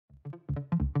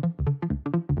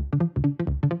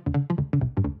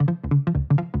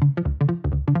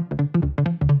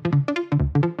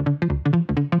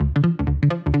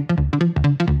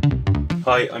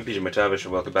Hi, I'm Peter McTavish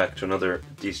and welcome back to another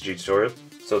DCG tutorial.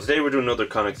 So today we're doing another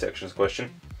Conic Sections question,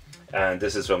 and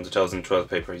this is from the 2012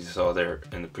 paper you saw there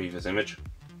in the previous image.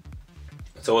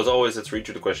 So as always, let's read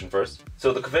through the question first.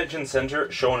 So the convention centre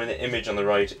shown in the image on the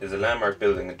right is a landmark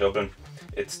building in Dublin.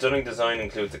 Its stunning design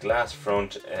includes a glass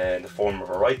front in the form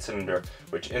of a right cylinder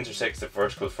which intersects the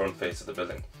vertical front face of the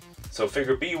building. So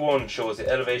figure B-1 shows the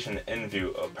elevation and end view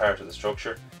of part of the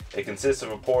structure. It consists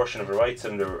of a portion of a right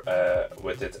cylinder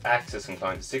with its axis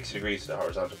inclined 60 degrees to the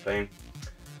horizontal plane,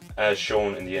 as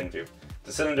shown in the end view.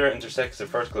 The cylinder intersects the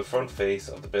vertical front face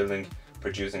of the building,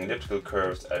 producing elliptical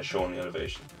curves as shown in the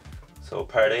elevation. So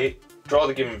part A, draw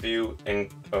the given view,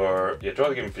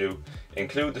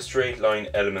 include the straight line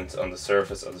elements on the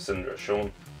surface of the cylinder as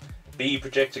shown. B,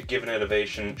 project a given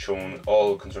elevation showing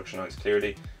all construction lines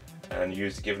clearly, and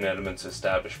use the given elements to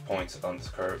establish points on the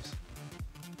curves.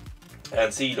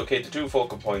 And C, locate the two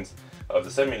focal points of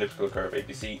the semi-elliptical curve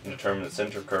ABC and determine the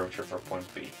centre of curvature for point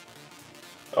B.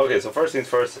 Okay, so first things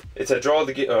first, it's a draw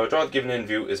the given end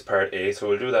view is part A, so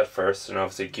we'll do that first, and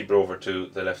obviously keep it over to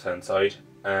the left hand side,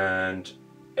 and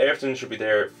everything should be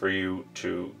there for you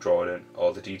to draw it in,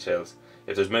 all the details.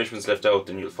 If there's measurements left out,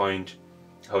 then you'll find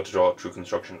how to draw true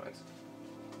construction lines.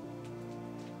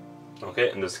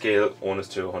 Okay, and the scale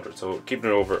 1:100, so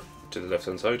keeping it over to the left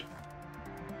hand side.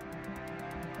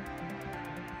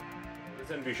 This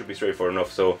end view should be straightforward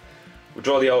enough, so we'll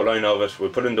draw the outline of it,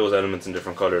 we'll put in those elements in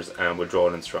different colours, and we'll draw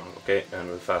it in strong, okay? And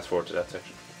we'll fast forward to that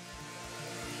section.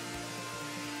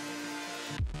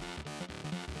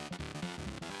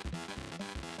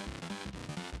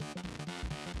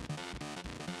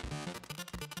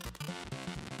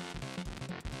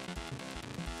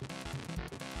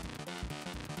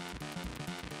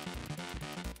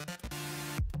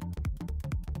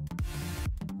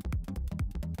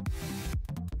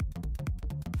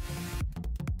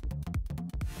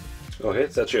 Okay,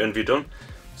 so that's your end view done.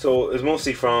 So it's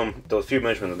mostly from those few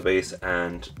measurements on the base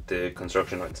and the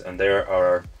construction lines, and there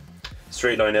are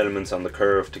straight line elements on the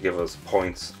curve to give us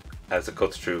points as it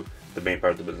cuts through the main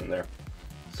part of the building there.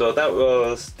 So that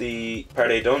was the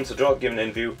part A done. So draw the given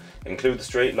end view, include the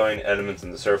straight line elements in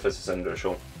the surface as under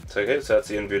shown. So okay, so that's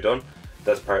the end view done.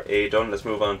 That's part A done. Let's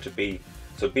move on to B.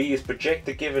 So B is project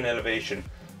the given elevation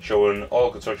showing all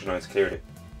construction lines clearly.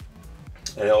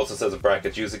 And it also says in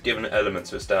brackets, use the given elements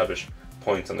to establish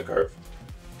points on the curve.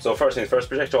 So first things first,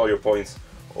 project all your points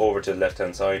over to the left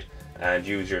hand side and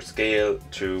use your scale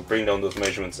to bring down those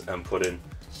measurements and put in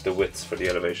the widths for the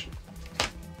elevation.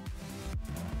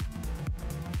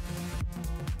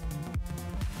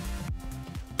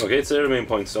 Okay, so there are the main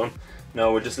points done.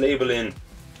 Now we'll just label in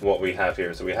what we have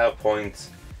here. So we have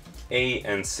points A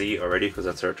and C already, because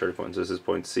that's our 30 points. This is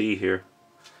point C here,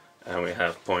 and we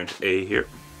have point A here.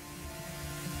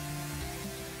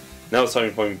 Now it's time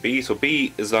for point B. So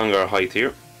B is along our height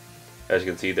here, as you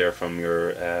can see there from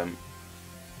your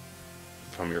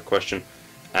question,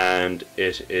 and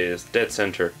it is dead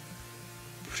center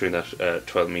between that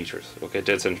 12 meters. Okay,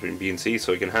 dead center between B and C.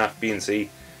 So you can half B and C,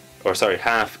 or sorry,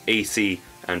 half AC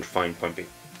and find point B.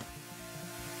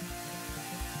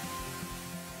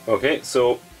 Okay,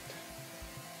 so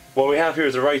what we have here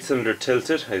is a right cylinder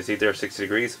tilted, as you see there, 60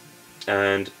 degrees,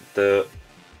 and the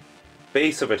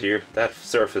base of it here, that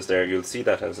surface there, you'll see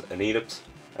that has an ellipse,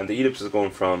 and the ellipse is going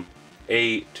from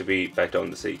A to B back down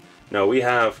to C. Now we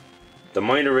have the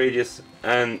minor radius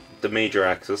and the major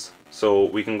axis, so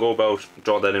we can go about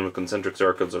draw that in with concentric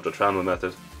circles or the Trammell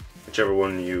method, whichever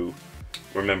one you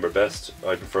remember best.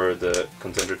 I prefer the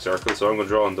concentric circle, so I'm going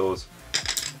to draw on those,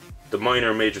 the minor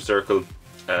and major circle,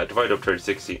 divide up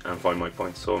 30/60 and find my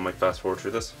points. So I might fast forward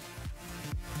through this.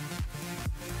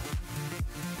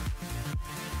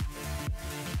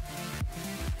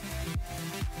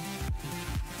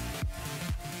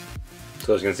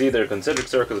 So as you can see there, concentric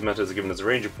circles method is given us a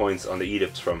range of points on the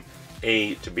ellipse from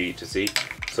A to B to C.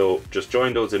 So just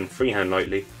join those in freehand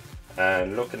lightly,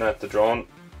 and looking at the drawing,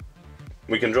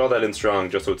 we can draw that in strong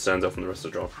just so it stands out from the rest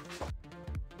of the drawing.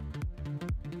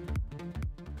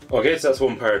 Okay, so that's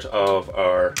one part of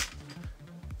our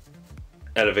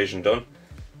elevation done.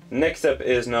 Next step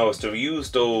is now to use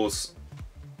those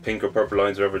pink or purple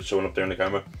lines, whatever it's showing up there in the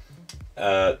camera,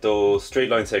 those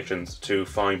straight line sections to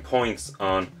find points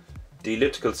on the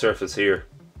elliptical surface here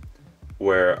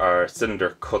where our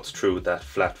cylinder cuts through that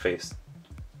flat face.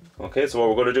 Okay, so what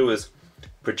we're going to do is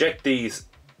project these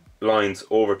lines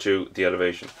over to the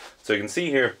elevation. So you can see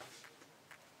here,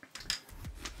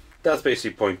 that's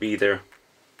basically point B there,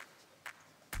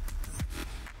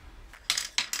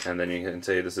 and then you can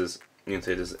say this is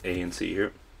A and C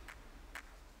here.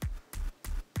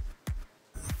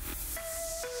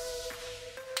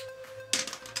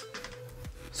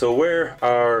 So where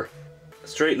our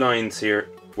straight lines here,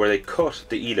 where they cut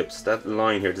the ellipse, that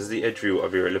line here, this is the edge view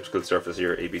of your elliptical surface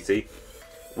here, ABC.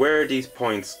 Where these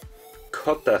points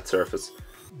cut that surface,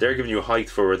 they're giving you a height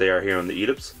for where they are here on the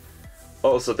ellipse.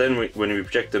 Also then when we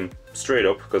project them straight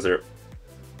up, because they're,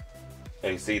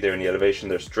 you see there in the elevation,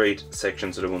 they're straight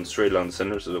sections, so they're going straight along the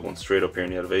cylinder, so they're going straight up here in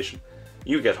the elevation.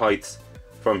 You get heights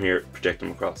from here, project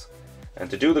them across. And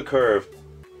to do the curve,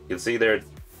 you'll see there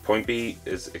point B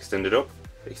is extended up.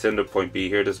 Extend up point B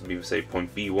here, this would be say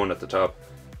point B1 at the top.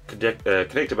 Connect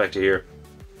it back to here.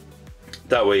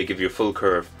 That way you give you a full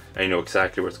curve and you know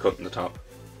exactly where it's cut in the top.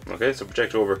 Okay, so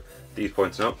project over these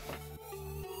points now.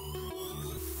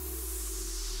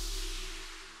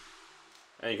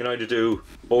 And you can either do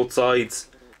both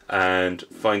sides and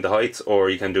find the heights,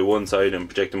 or you can do one side and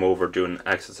project them over doing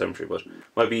axis symmetry, but it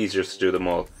might be easier to do them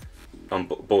all on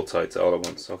both sides all at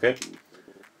once, okay?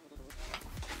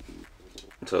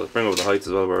 So let's bring over the heights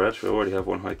as well. We're at, we already have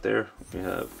one height there, we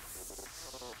have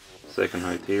second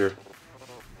height here,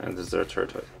 and this is our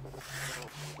third height.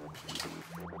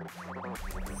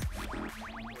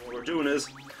 What we're doing is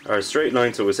our straight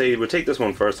line, so we say we'll take this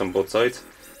one first on both sides.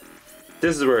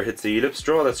 This is where it hits the ellipse,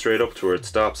 draw that straight up to where it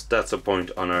stops, that's a point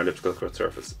on our elliptical cut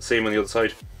surface. Same on the other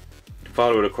side,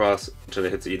 follow it across until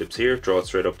it hits the ellipse here, draw it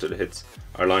straight up till it hits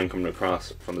our line coming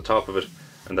across from the top of it,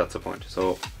 and that's a point.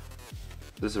 So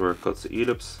this is where it cuts the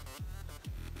ellipse,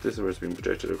 this is where it's being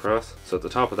projected across, so at the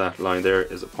top of that line there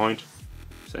is a point,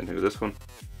 same thing with this one,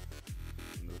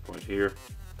 another point here,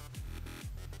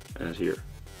 and here.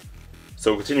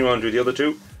 So continue on to do the other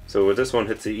two. So when this one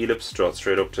hits the ellipse, draw it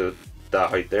straight up to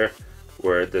that height there.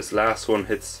 Where this last one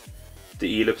hits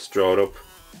the ellipse, draw it up,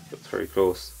 that's very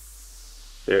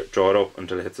close, there, draw it up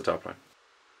until it hits the top line.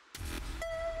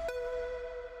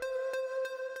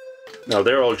 Now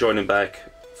they're all joining back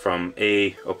from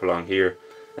A up along here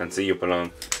and C up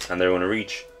along, and they're going to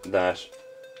reach that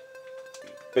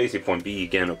basically point B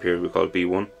again up here, we call it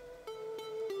B1.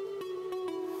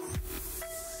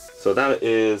 So that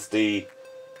is the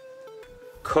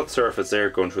cut surface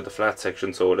there going through the flat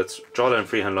section. So let's draw that in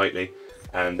freehand lightly,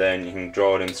 and then you can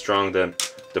draw it in strong then,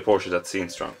 the portion that's seen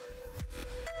strong.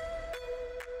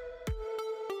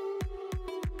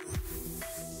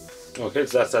 Okay,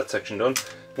 so that's that section done.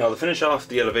 Now to finish off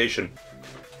the elevation,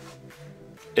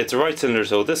 it's a right cylinder,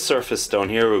 so this surface down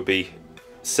here will be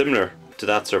similar to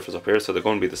that surface up here, so they're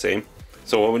going to be the same.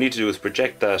 So what we need to do is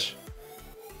project that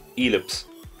ellipse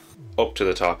up to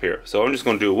the top here. So I'm just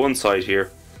going to do one side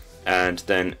here and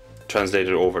then translate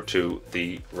it over to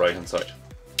the right hand side.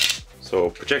 So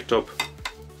project up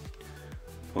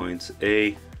points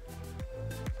A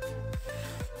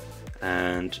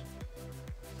and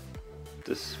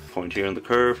this point here on the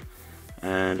curve,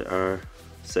 and our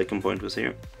second point was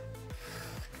here.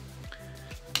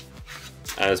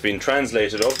 And it's been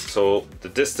translated up, so the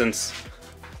distance,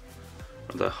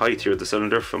 or the height here of the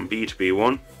cylinder from B to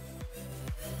B1,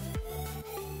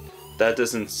 that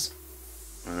distance,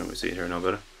 let me see it here now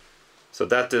better. So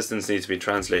that distance needs to be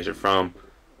translated from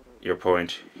your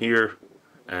point here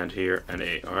and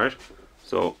A, alright?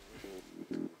 So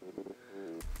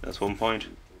that's one point,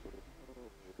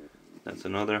 that's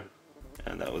another,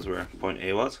 and that was where point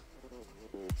A was.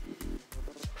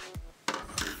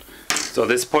 So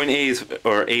this point A is,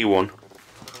 or A1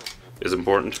 is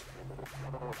important,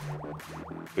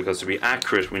 because to be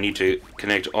accurate we need to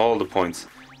connect all the points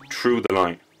through the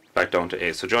line back down to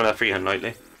A. So draw that freehand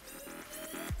lightly.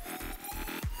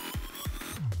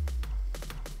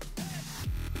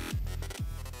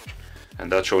 And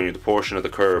that's showing you the portion of the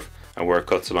curve and where it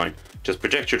cuts the line. Just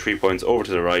project your 3 points over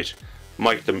to the right,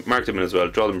 mark them in as well,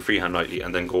 draw them freehand lightly,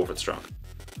 and then go over it strong.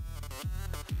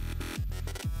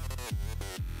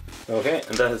 Okay,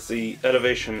 and that is the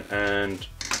elevation and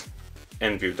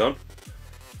end view done.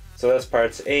 So that's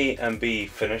parts A and B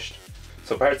finished.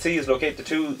 So part C is locate the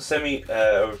two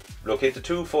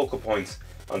focal points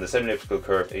on the semi-elliptical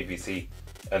curve ABC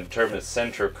and determine the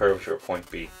center curvature of point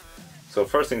B. So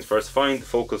first things first, find the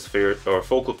focal sphere or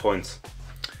focal points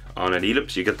on an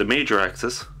ellipse. You get the major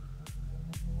axis,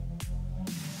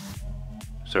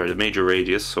 sorry, the major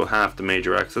radius, so half the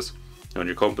major axis on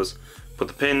your compass. Put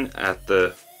the pin at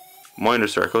the minor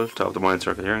circle, top of the minor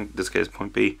circle here, in this case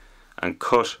point B, and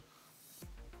cut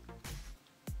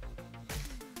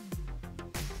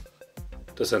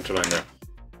the center line there.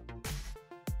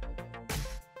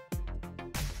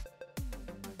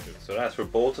 So that's for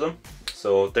both of them.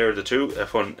 So there are the two,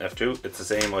 F1, F2, it's the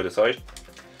same either side.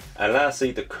 And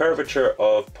lastly, the curvature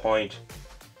of point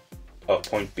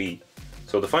B.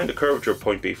 So to find the curvature of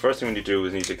point B, first thing we need to do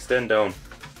is need to extend down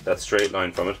that straight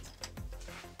line from it.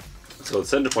 So the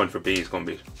center point for B is going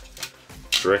to be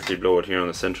directly below it here on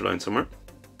the center line somewhere.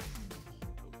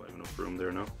 I have enough room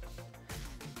there now.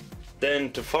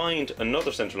 Then to find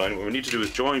another center line, what we need to do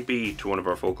is join B to one of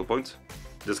our focal points,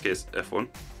 in this case F1.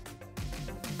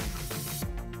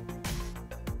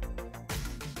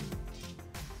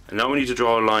 And now we need to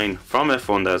draw a line from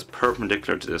F1 that is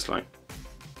perpendicular to this line.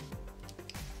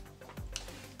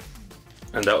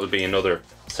 And that will be another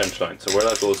center line. So where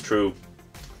that goes through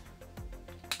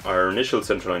our initial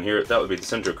center line here, that would be the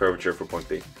center of curvature for point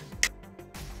B.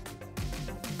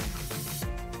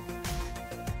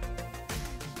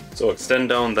 So extend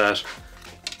down that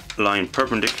line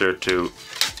perpendicular to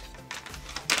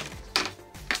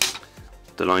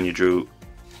the line you drew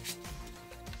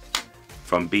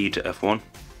from B to F1.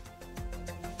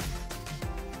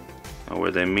 And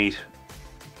where they meet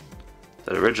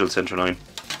that original center line,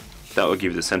 that will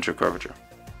give you the center of curvature.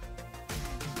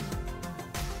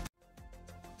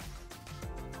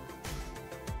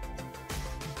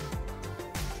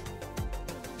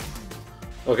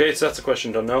 Okay, so that's the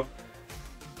question done now.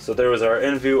 So there was our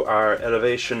end view, our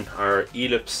elevation, our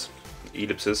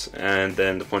ellipses, and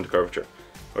then the point of curvature,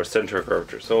 or center of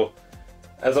curvature. So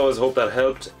as always, hope that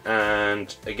helped.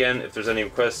 And again, if there's any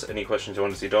requests, any questions you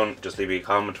want to see done, just leave me a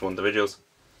comment on one of the videos,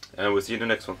 and we'll see you in the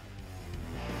next one.